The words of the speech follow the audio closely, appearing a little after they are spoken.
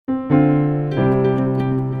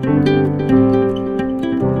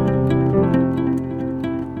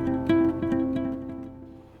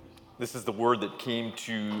This is the word that came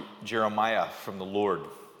to Jeremiah from the Lord.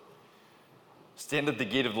 Stand at the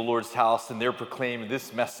gate of the Lord's house and there proclaim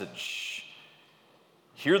this message.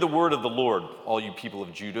 Hear the word of the Lord, all you people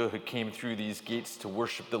of Judah who came through these gates to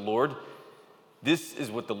worship the Lord. This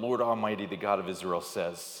is what the Lord Almighty, the God of Israel,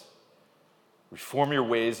 says. Reform your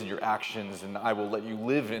ways and your actions, and I will let you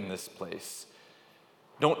live in this place.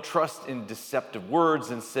 Don't trust in deceptive words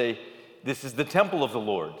and say, this is the temple of the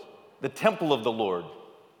Lord, the temple of the Lord,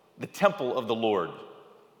 the temple of the Lord.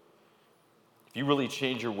 If you really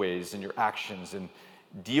change your ways and your actions and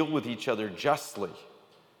deal with each other justly,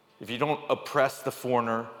 if you don't oppress the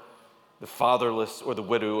foreigner, the fatherless, or the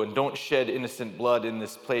widow, and don't shed innocent blood in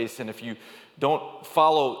this place, and if you don't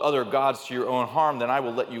follow other gods to your own harm, then I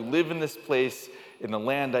will let you live in this place in the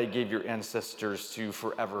land I gave your ancestors to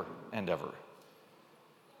forever and ever.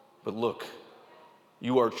 But look,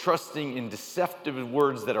 you are trusting in deceptive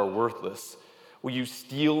words that are worthless. Will you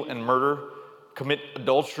steal and murder, commit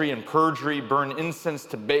adultery and perjury, burn incense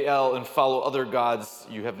to Baal, and follow other gods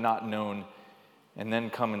you have not known, and then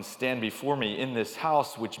come and stand before me in this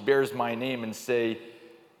house which bears my name and say,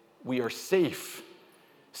 we are safe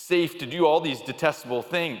to do all these detestable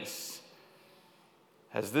things?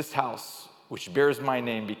 Has this house which bears my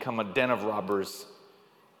name become a den of robbers?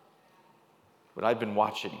 But I've been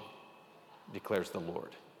watching, declares the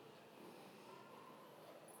Lord.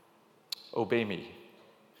 Obey me,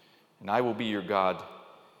 and I will be your God,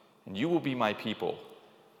 and you will be my people.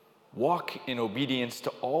 Walk in obedience to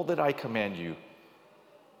all that I command you,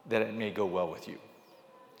 that it may go well with you.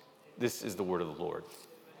 This is the word of the Lord.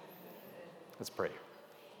 Let's pray.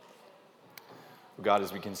 God,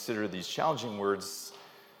 as we consider these challenging words,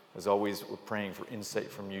 as always, we're praying for insight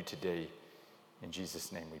from you today. In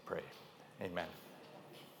Jesus' name we pray. Amen.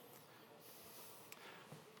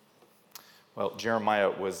 Well, Jeremiah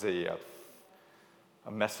was a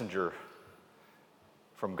messenger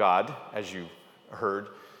from God, as you heard,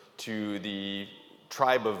 to the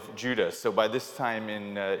tribe of Judah. So by this time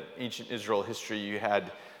in ancient Israel history, you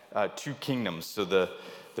had two kingdoms. So the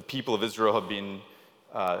people of Israel have been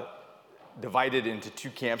divided into two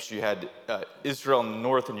camps. You had Israel in the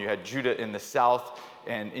north, and you had Judah in the south.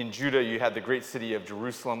 And in Judah, you had the great city of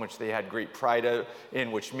Jerusalem, which they had great pride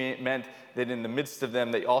in, which meant that in the midst of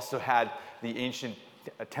them, they also had the ancient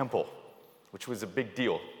temple, which was a big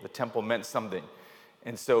deal. The temple meant something.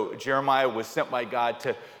 And so Jeremiah was sent by God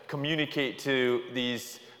to communicate to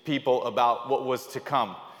these people about what was to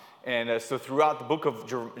come. And so throughout the book of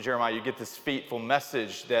Jeremiah, you get this fateful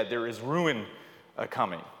message that there is ruin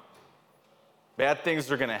coming. Bad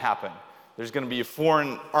things are going to happen. There's going to be a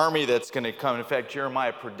foreign army that's going to come. In fact,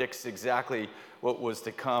 Jeremiah predicts exactly what was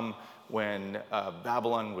to come when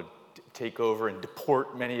Babylon would take over and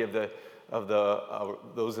deport many of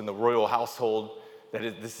those in the royal household.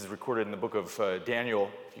 This is recorded in the book of Daniel,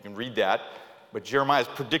 if you can read that. But Jeremiah is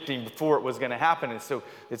predicting before it was going to happen. And so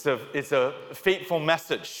it's a fateful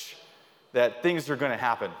message that things are going to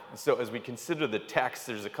happen. And so as we consider the text,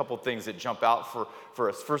 there's a couple things that jump out for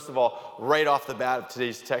us. First of all, right off the bat of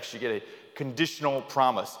today's text, you get a conditional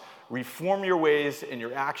promise. Reform your ways and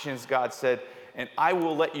your actions, God said, and I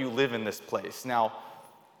will let you live in this place. Now,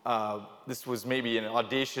 this was maybe an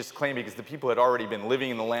audacious claim because the people had already been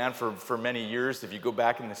living in the land for many years. If you go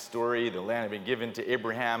back in the story, the land had been given to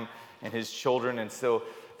Abraham and his children, and so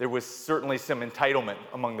there was certainly some entitlement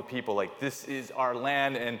among the people, like this is our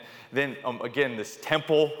land. And then again, this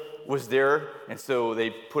temple was there, and so they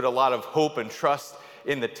put a lot of hope and trust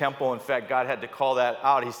in the temple. In fact, God had to call that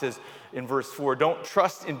out. He says in verse 4, don't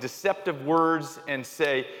trust in deceptive words and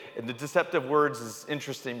say, and the deceptive words is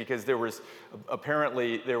interesting because there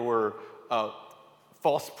were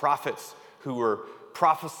false prophets who were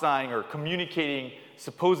prophesying or communicating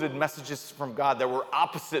supposed messages from God that were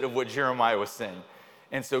opposite of what Jeremiah was saying.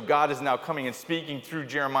 And so God is now coming and speaking through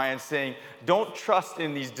Jeremiah and saying, don't trust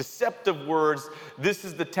in these deceptive words. This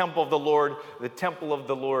is the temple of the Lord, the temple of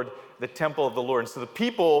the Lord, the temple of the Lord. And so the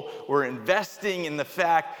people were investing in the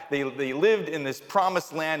fact they lived in this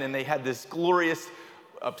promised land, and they had this glorious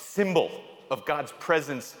symbol of God's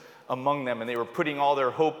presence among them. And they were putting all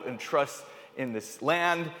their hope and trust in this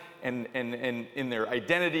land and in their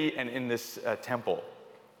identity and in this temple.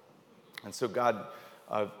 And so God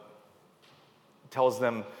tells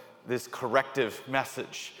them this corrective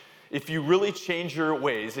message. If you really change your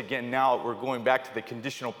ways, again, now we're going back to the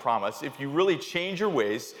conditional promise. If you really change your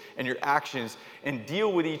ways and your actions and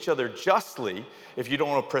deal with each other justly, if you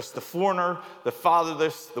don't oppress the foreigner, the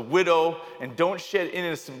fatherless, the widow, and don't shed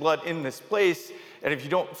innocent blood in this place, and if you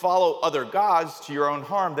don't follow other gods to your own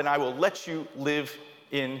harm, then I will let you live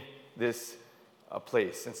in this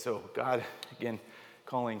place. And so God, again,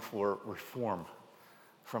 calling for reform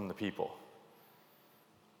from the people.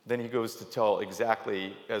 Then he goes to tell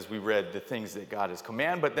exactly, as we read, the things that God has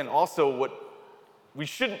commanded, but then also what we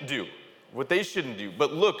shouldn't do, what they shouldn't do.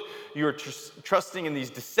 But look, you're trusting in these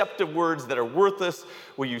deceptive words that are worthless.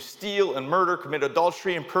 Will you steal and murder, commit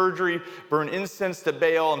adultery and perjury, burn incense to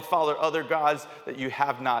Baal, and follow other gods that you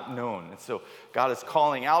have not known? And so God is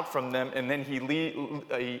calling out from them, and then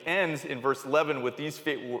he ends in verse 11 with these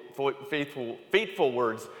faithful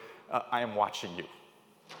words, I am watching you.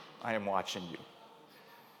 I am watching you.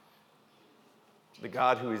 The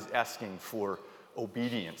God who is asking for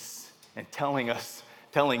obedience and telling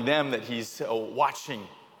them that he's watching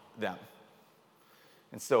them.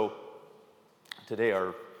 And so today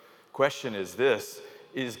our question is this: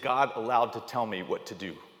 is God allowed to tell me what to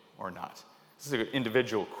do or not? This is an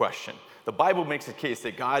individual question. The Bible makes a case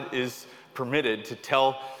that God is permitted to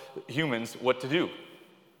tell humans what to do.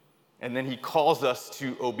 And then he calls us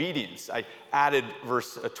to obedience. I added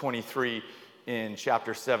verse 23 in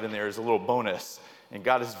chapter 7 there as a little bonus. And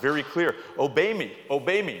God is very clear, obey me,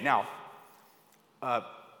 obey me. Now,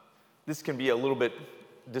 this can be a little bit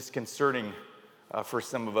disconcerting for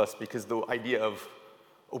some of us because the idea of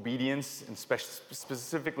obedience, and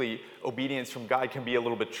specifically obedience from God, can be a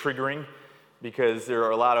little bit triggering because there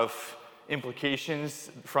are a lot of implications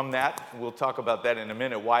from that. We'll talk about that in a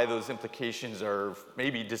minute, why those implications are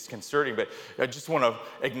maybe disconcerting. But I just want to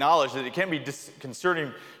acknowledge that it can be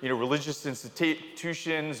disconcerting, religious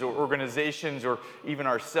institutions or organizations or even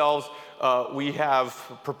ourselves. We have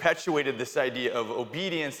perpetuated this idea of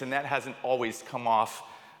obedience, and that hasn't always come off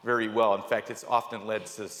very well. In fact, it's often led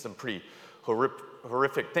to some pretty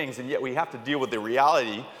horrific things, and yet we have to deal with the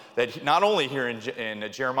reality that not only here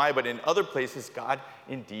in Jeremiah, but in other places, God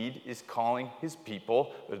indeed is calling his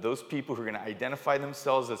people, or those people who are going to identify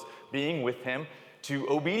themselves as being with him, to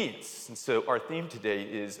obedience. And so our theme today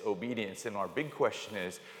is obedience, and our big question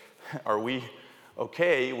is, are we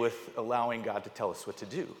okay with allowing God to tell us what to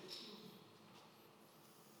do?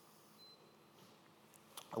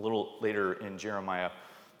 A little later in Jeremiah,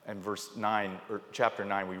 in verse 9, or chapter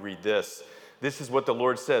 9, we read this. This is what the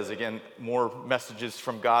Lord says. Again, more messages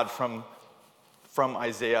from God, from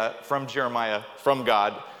Isaiah, from Jeremiah, from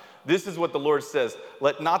God. This is what the Lord says.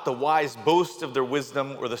 Let not the wise boast of their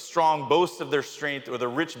wisdom, or the strong boast of their strength, or the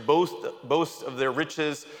rich boast of their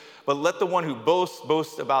riches. But let the one who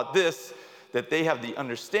boast about this, that they have the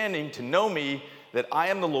understanding to know me, that I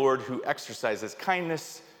am the Lord who exercises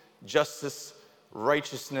kindness, justice,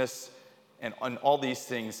 righteousness, and on all these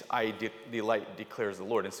things I delight, declares the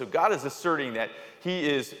Lord. And so God is asserting that he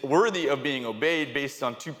is worthy of being obeyed based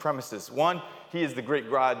on two premises. One, he is the great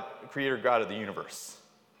God, creator God of the universe.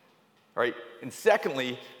 All right? And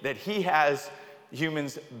secondly, that he has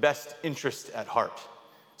humans' best interest at heart.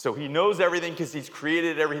 So he knows everything because he's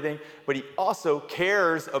created everything, but he also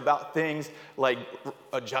cares about things like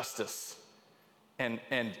justice and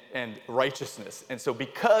righteousness. And so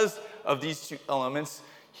because of these two elements,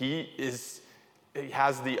 he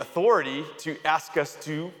has the authority to ask us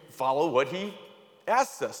to follow what he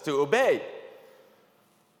asks us to obey.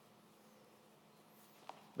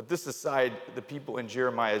 But this aside, the people in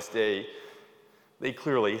Jeremiah's day, they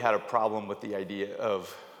clearly had a problem with the idea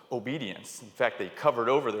of obedience. In fact, they covered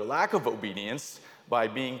over their lack of obedience by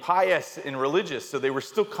being pious and religious. So they were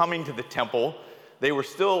still coming to the temple. They were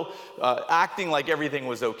still acting like everything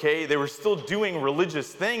was okay. They were still doing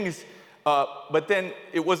religious things. But then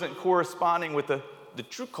it wasn't corresponding with the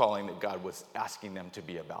true calling that God was asking them to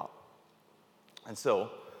be about. And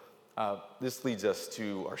so this leads us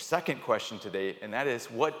to our second question today, and that is,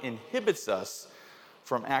 what inhibits us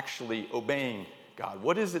from actually obeying God?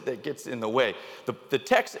 What is it that gets in the way? The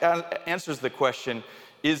text answers the question,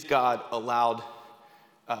 is God allowed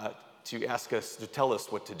to ask us, to tell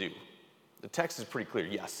us what to do? The text is pretty clear.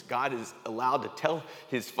 Yes, God is allowed to tell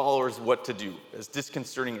his followers what to do, as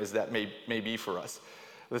disconcerting as that may be for us.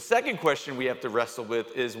 The second question we have to wrestle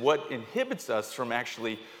with is what inhibits us from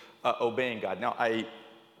actually obeying God. Now, I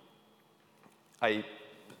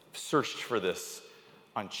searched for this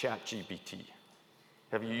on ChatGPT.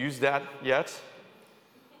 Have you used that yet?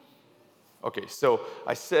 Okay, so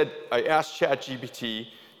I asked ChatGPT,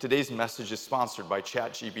 today's message is sponsored by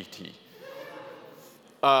ChatGPT.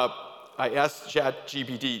 I asked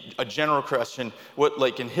ChatGPT a general question,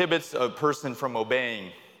 what inhibits a person from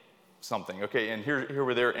obeying something? Okay, and here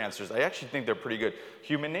were their answers. I actually think they're pretty good.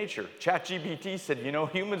 Human nature. ChatGPT said,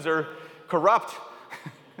 humans are corrupt.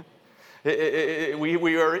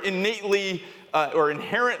 We are innately or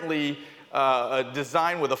inherently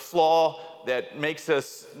designed with a flaw that makes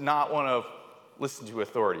us not want to listen to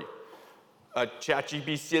authority.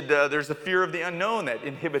 ChatGPT said there's a fear of the unknown that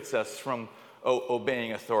inhibits us from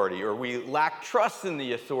obeying authority, or we lack trust in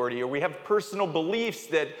the authority, or we have personal beliefs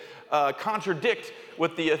that contradict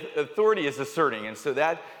what the authority is asserting, and so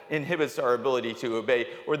that inhibits our ability to obey.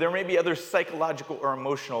 Or there may be other psychological or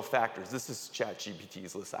emotional factors. This is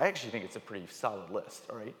ChatGPT's list. I actually think it's a pretty solid list,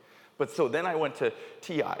 all right? But so then I went to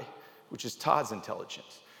TI, which is Todd's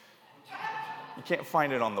intelligence. You can't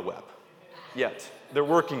find it on the web yet. They're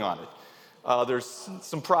working on it. There's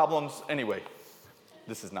some problems. Anyway,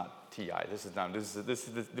 this is not TI.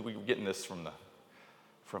 We're getting this from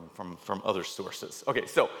other sources. Okay,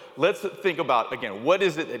 so let's think about, again, what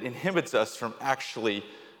is it that inhibits us from actually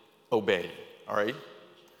obeying, all right?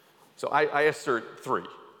 So I assert 3.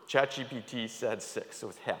 ChatGPT said 6, so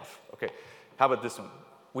it's half. Okay, how about this one?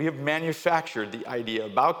 We have manufactured the idea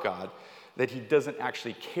about God that he doesn't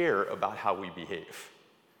actually care about how we behave.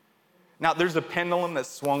 Now, there's a pendulum that's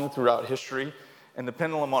swung throughout history, and the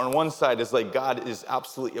pendulum on one side is like God is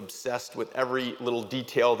absolutely obsessed with every little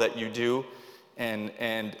detail that you do, and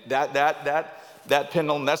that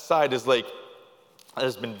pendulum, that side is like,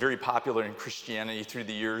 has been very popular in Christianity through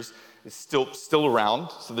the years. It's still around.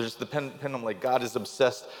 So there's the pendulum, like God is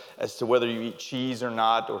obsessed as to whether you eat cheese or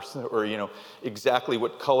not, or exactly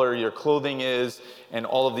what color your clothing is, and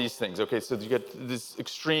all of these things. Okay, so you get this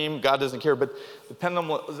extreme, God doesn't care, but the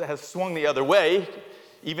pendulum has swung the other way,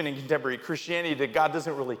 even in contemporary Christianity, that God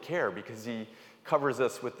doesn't really care because he covers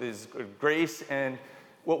us with his grace, and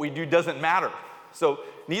what we do doesn't matter. So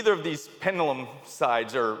neither of these pendulum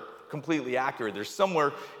sides are completely accurate. They're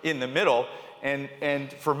somewhere in the middle.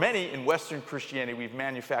 And for many in Western Christianity, we've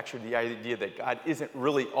manufactured the idea that God isn't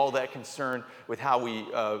really all that concerned with how we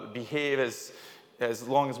behave as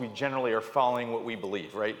long as we generally are following what we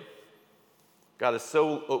believe, right? God is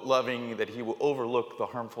so loving that he will overlook the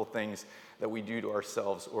harmful things that we do to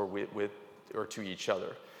ourselves or or to each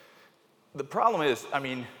other. The problem is,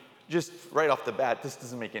 just right off the bat, this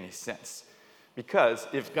doesn't make any sense. Because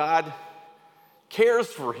if God cares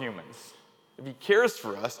for humans, if he cares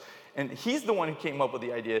for us, and he's the one who came up with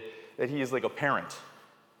the idea that he is like a parent,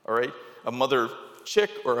 all right? A mother chick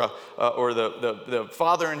or the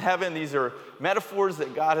Father in heaven. These are metaphors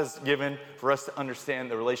that God has given for us to understand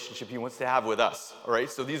the relationship he wants to have with us, all right?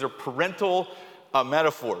 So these are parental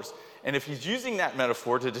metaphors. And if he's using that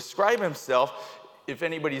metaphor to describe himself, if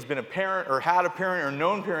anybody's been a parent or had a parent or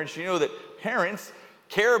known parents, you know that parents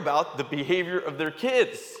care about the behavior of their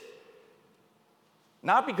kids.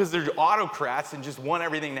 Not because they're autocrats and just want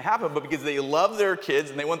everything to happen, but because they love their kids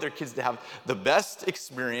and they want their kids to have the best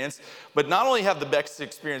experience, but not only have the best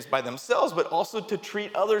experience by themselves, but also to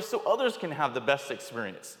treat others so others can have the best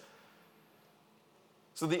experience.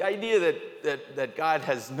 So the idea that God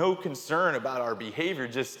has no concern about our behavior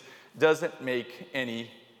just doesn't make any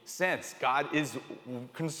sense. God is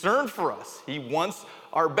concerned for us. He wants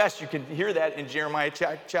our best. You can hear that in Jeremiah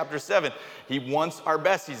chapter 7. He wants our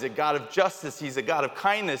best. He's a God of justice. He's a God of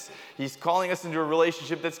kindness. He's calling us into a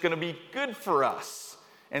relationship that's going to be good for us.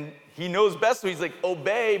 And he knows best, so he's like,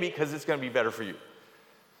 obey because it's going to be better for you.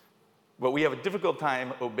 But we have a difficult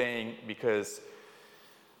time obeying because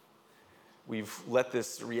we've let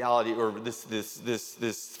this reality or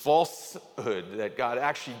this falsehood that God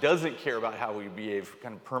actually doesn't care about how we behave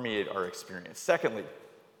kind of permeate our experience. Secondly,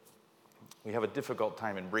 we have a difficult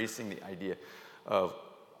time embracing the idea of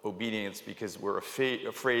obedience because we're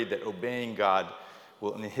afraid that obeying God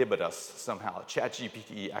will inhibit us somehow.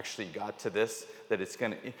 ChatGPT actually got to this, that it's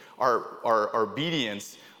going to, our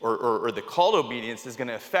obedience or the call to obedience is going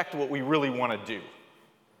to affect what we really want to do.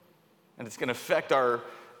 And it's going to affect our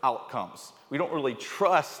outcomes. We don't really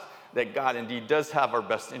trust that God indeed does have our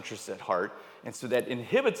best interests at heart, and so that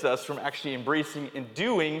inhibits us from actually embracing and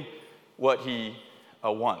doing what he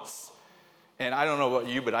wants. And I don't know about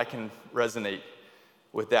you, but I can resonate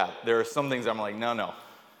with that. There are some things I'm like, no,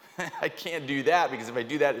 I can't do that because if I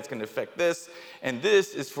do that, it's going to affect this, and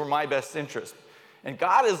this is for my best interest. And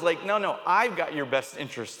God is like, no, I've got your best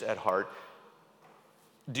interest at heart.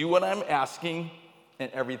 Do what I'm asking,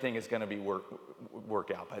 and everything is going to be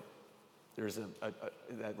work out. But there's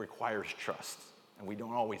that requires trust, and we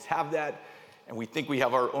don't always have that, and we think we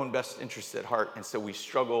have our own best interests at heart, and so we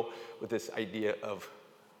struggle with this idea of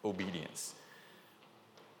obedience.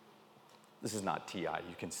 This is not TI.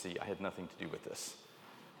 You can see I had nothing to do with this.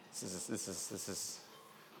 This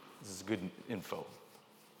is good info.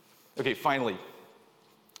 Okay, finally,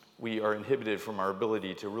 we are inhibited from our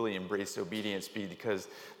ability to really embrace obedience because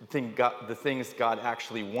the things God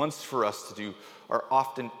actually wants for us to do are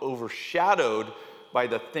often overshadowed by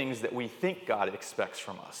the things that we think God expects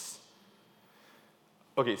from us.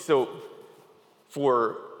 Okay, so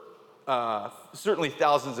for certainly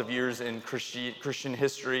thousands of years in Christian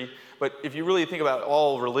history, but if you really think about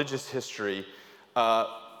all religious history,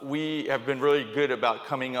 we have been really good about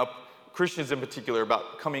coming up, Christians in particular,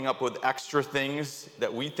 about coming up with extra things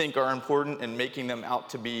that we think are important and making them out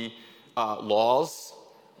to be laws,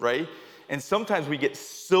 right? And sometimes we get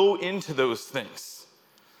so into those things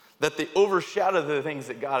that they overshadow the things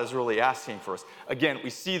that God is really asking for us. Again, we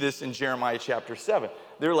see this in Jeremiah chapter 7.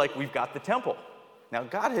 They're like, we've got the temple. Now,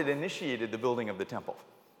 God had initiated the building of the temple.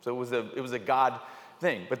 So it was a God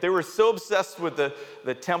thing. But they were so obsessed with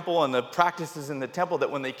the temple and the practices in the temple that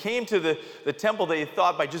when they came to the temple, they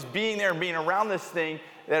thought by just being there and being around this thing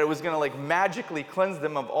that it was going to like magically cleanse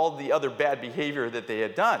them of all the other bad behavior that they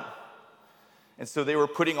had done. And so they were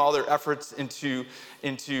putting all their efforts into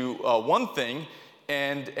one thing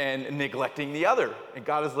and neglecting the other. And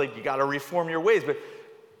God is like, you got to reform your ways. But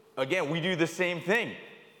again, we do the same thing.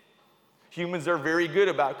 Humans are very good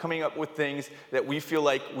about coming up with things that we feel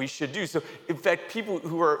like we should do. So, in fact, people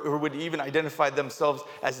who would even identify themselves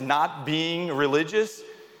as not being religious,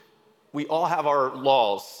 we all have our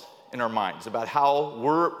laws in our minds about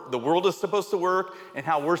how the world is supposed to work and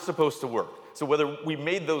how we're supposed to work. So whether we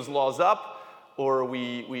made those laws up or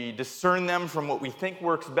we discern them from what we think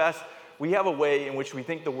works best, we have a way in which we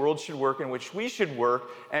think the world should work, in which we should work,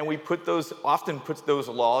 and we often put those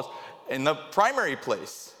laws in the primary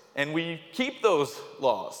place. And we keep those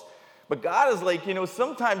laws. But God is like,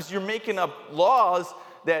 sometimes you're making up laws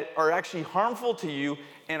that are actually harmful to you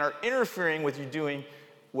and are interfering with you doing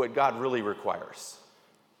what God really requires.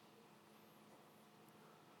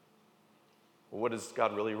 Well, what does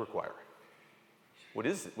God really require? What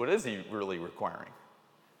is he really requiring?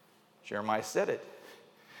 Jeremiah said it.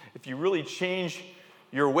 If you really change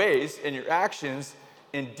your ways and your actions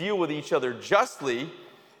and deal with each other justly,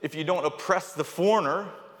 if you don't oppress the foreigner,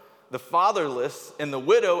 the fatherless, and the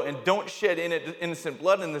widow, and don't shed innocent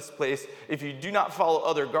blood in this place, if you do not follow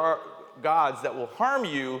other gods that will harm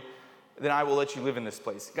you, then I will let you live in this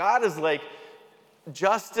place. God is like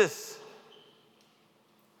justice,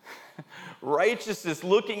 righteousness,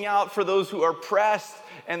 looking out for those who are oppressed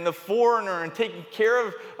and the foreigner and taking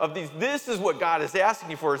care of these. This is what God is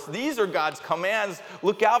asking for us. These are God's commands.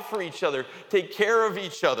 Look out for each other. Take care of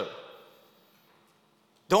each other.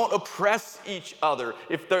 Don't oppress each other.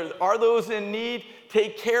 If there are those in need,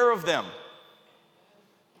 take care of them.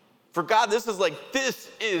 For God, this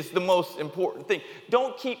is the most important thing.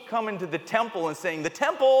 Don't keep coming to the temple and saying, the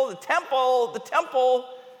temple, the temple, the temple,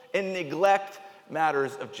 and neglect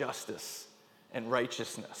matters of justice and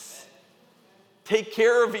righteousness. Take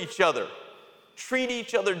care of each other. Treat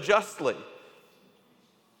each other justly.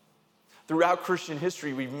 Throughout Christian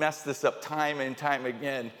history, we've messed this up time and time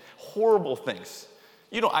again. Horrible things.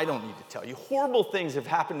 I don't need to tell you. Horrible things have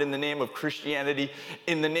happened in the name of Christianity,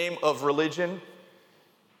 in the name of religion.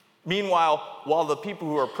 Meanwhile, while the people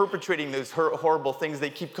who are perpetrating those horrible things, they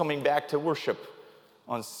keep coming back to worship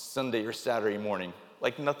on Sunday or Saturday morning,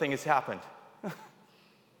 like nothing has happened.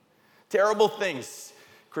 Terrible things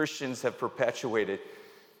Christians have perpetuated.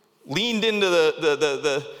 Leaned into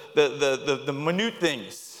the minute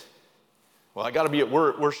things. Well, I got to be at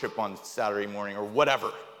worship on Saturday morning or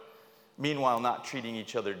whatever. Meanwhile, not treating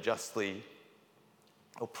each other justly,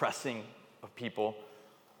 oppressing of people.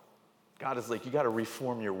 God is like, you got to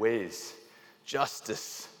reform your ways.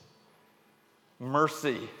 Justice,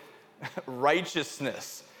 mercy,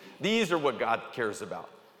 righteousness. These are what God cares about.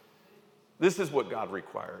 This is what God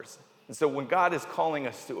requires. And so when God is calling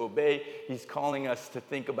us to obey, he's calling us to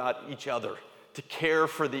think about each other, to care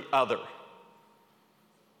for the other.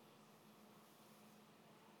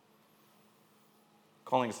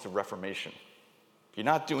 Calling us to reformation. If you're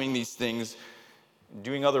not doing these things,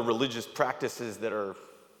 doing other religious practices that are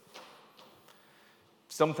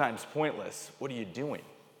sometimes pointless, what are you doing?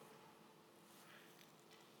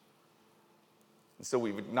 And so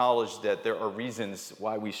we've acknowledged that there are reasons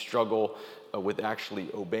why we struggle with actually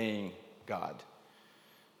obeying God.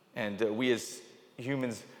 And we as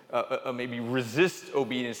humans maybe resist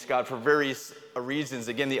obedience to God for various reasons.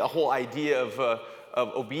 Again, the whole idea of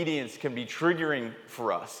obedience can be triggering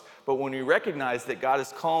for us. But when we recognize that God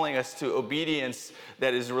is calling us to obedience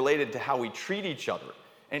that is related to how we treat each other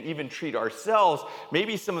and even treat ourselves,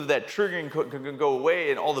 maybe some of that triggering can go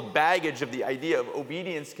away and all the baggage of the idea of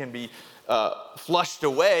obedience can be flushed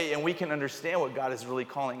away, and we can understand what God is really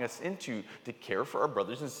calling us into, to care for our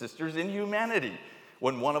brothers and sisters in humanity.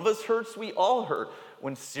 When one of us hurts, we all hurt.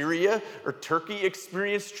 When Syria or Turkey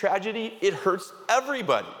experience tragedy, it hurts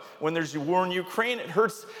everybody. When there's a war in Ukraine, it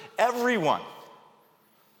hurts everyone.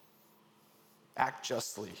 Act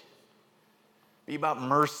justly. Be about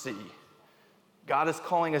mercy. God is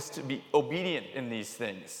calling us to be obedient in these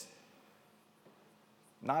things,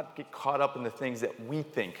 not get caught up in the things that we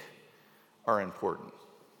think are important.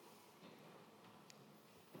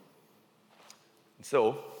 And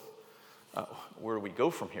so, where do we go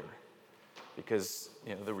from here? Because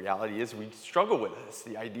the reality is we struggle with this,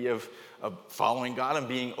 the idea of following God and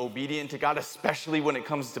being obedient to God, especially when it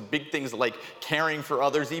comes to big things like caring for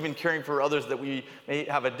others, even caring for others that we may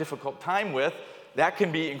have a difficult time with. That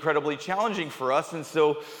can be incredibly challenging for us. And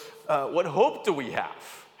so what hope do we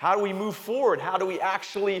have? How do we move forward? How do we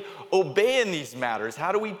actually obey in these matters?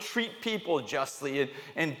 How do we treat people justly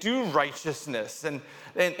and do righteousness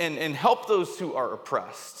and help those who are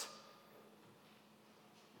oppressed?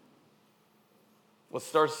 Well, it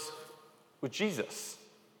starts with Jesus.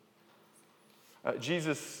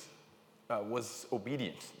 Jesus was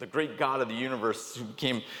obedient. The great God of the universe who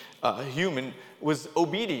became human was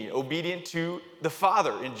obedient to the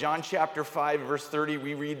Father. In John chapter 5, verse 30,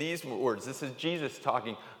 we read these words. This is Jesus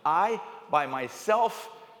talking. I, by myself,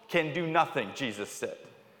 can do nothing, Jesus said.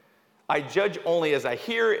 I judge only as I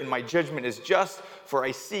hear, and my judgment is just, for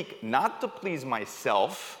I seek not to please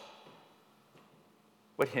myself,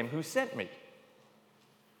 but him who sent me.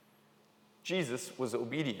 Jesus was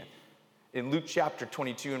obedient. In Luke chapter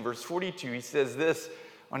 22 and verse 42, he says this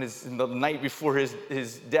in the night before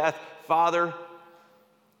his death, Father,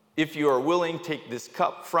 if you are willing, take this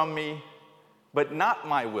cup from me, but not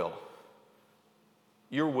my will.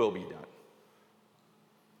 Your will be done.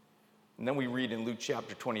 And then we read in Luke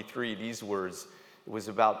chapter 23 these words. It was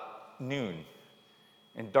about noon,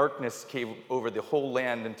 and darkness came over the whole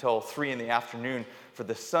land until 3 p.m, for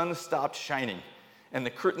the sun stopped shining. And the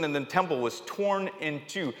curtain in the temple was torn in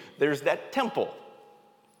two. There's that temple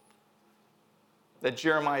that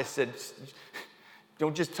Jeremiah said,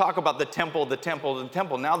 don't just talk about the temple, the temple, the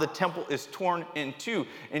temple. Now the temple is torn in two.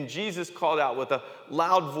 And Jesus called out with a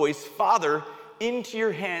loud voice, Father, into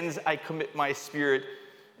your hands I commit my spirit.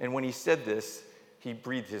 And when he said this, he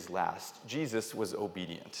breathed his last. Jesus was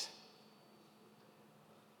obedient.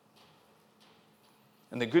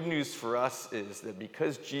 And the good news for us is that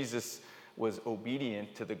because Jesus was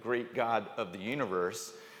obedient to the great God of the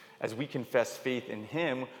universe, as we confess faith in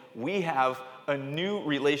him, we have a new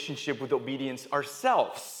relationship with obedience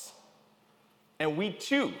ourselves. And we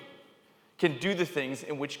too can do the things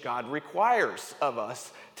in which God requires of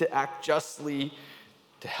us to act justly,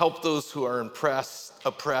 to help those who are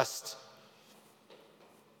oppressed,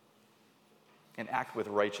 and act with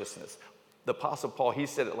righteousness. The Apostle Paul, he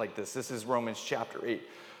said it like this. This is Romans chapter 8.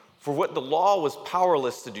 For what the law was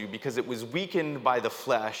powerless to do because it was weakened by the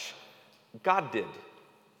flesh, God did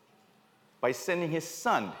by sending his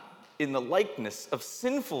Son in the likeness of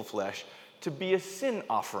sinful flesh to be a sin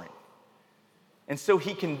offering. And so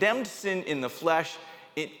he condemned sin in the flesh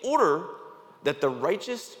in order that the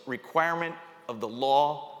righteous requirement of the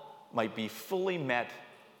law might be fully met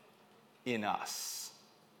in us.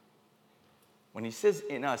 When he says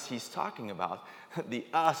in us, he's talking about the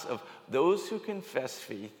us of those who confess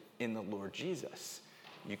faith in the Lord Jesus.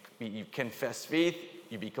 You confess faith,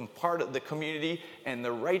 you become part of the community, and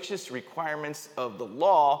the righteous requirements of the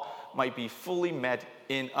law might be fully met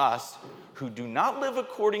in us who do not live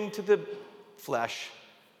according to the flesh,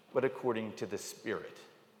 but according to the Spirit.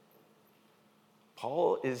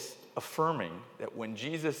 Paul is affirming that when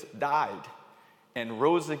Jesus died and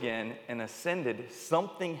rose again and ascended,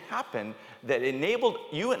 something happened that enabled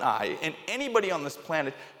you and I and anybody on this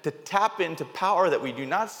planet to tap into power that we do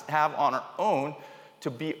not have on our own,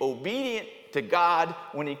 to be obedient to God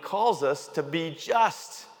when he calls us to be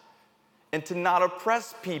just and to not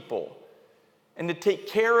oppress people and to take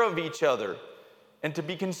care of each other and to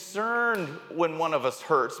be concerned when one of us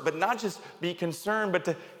hurts, but not just be concerned, but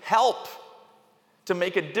to help, to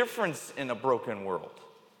make a difference in a broken world.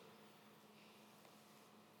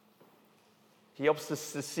 He helps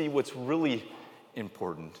us to see what's really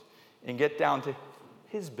important and get down to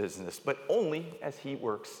his business, but only as he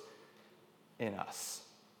works in us.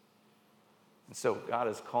 And so God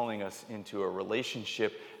is calling us into a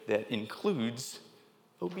relationship that includes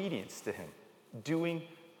obedience to him, doing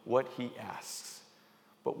what he asks.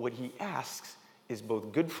 But what he asks is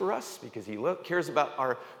both good for us because he cares about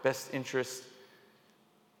our best interests,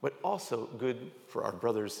 but also good for our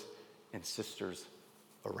brothers and sisters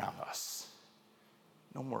around us.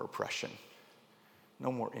 No more oppression,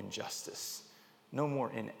 no more injustice, no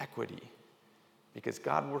more inequity, because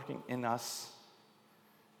God working in us,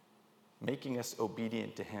 making us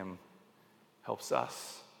obedient to him, helps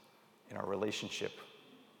us in our relationship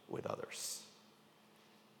with others.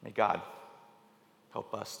 May God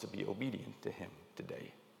help us to be obedient to him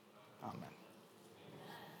today. Amen.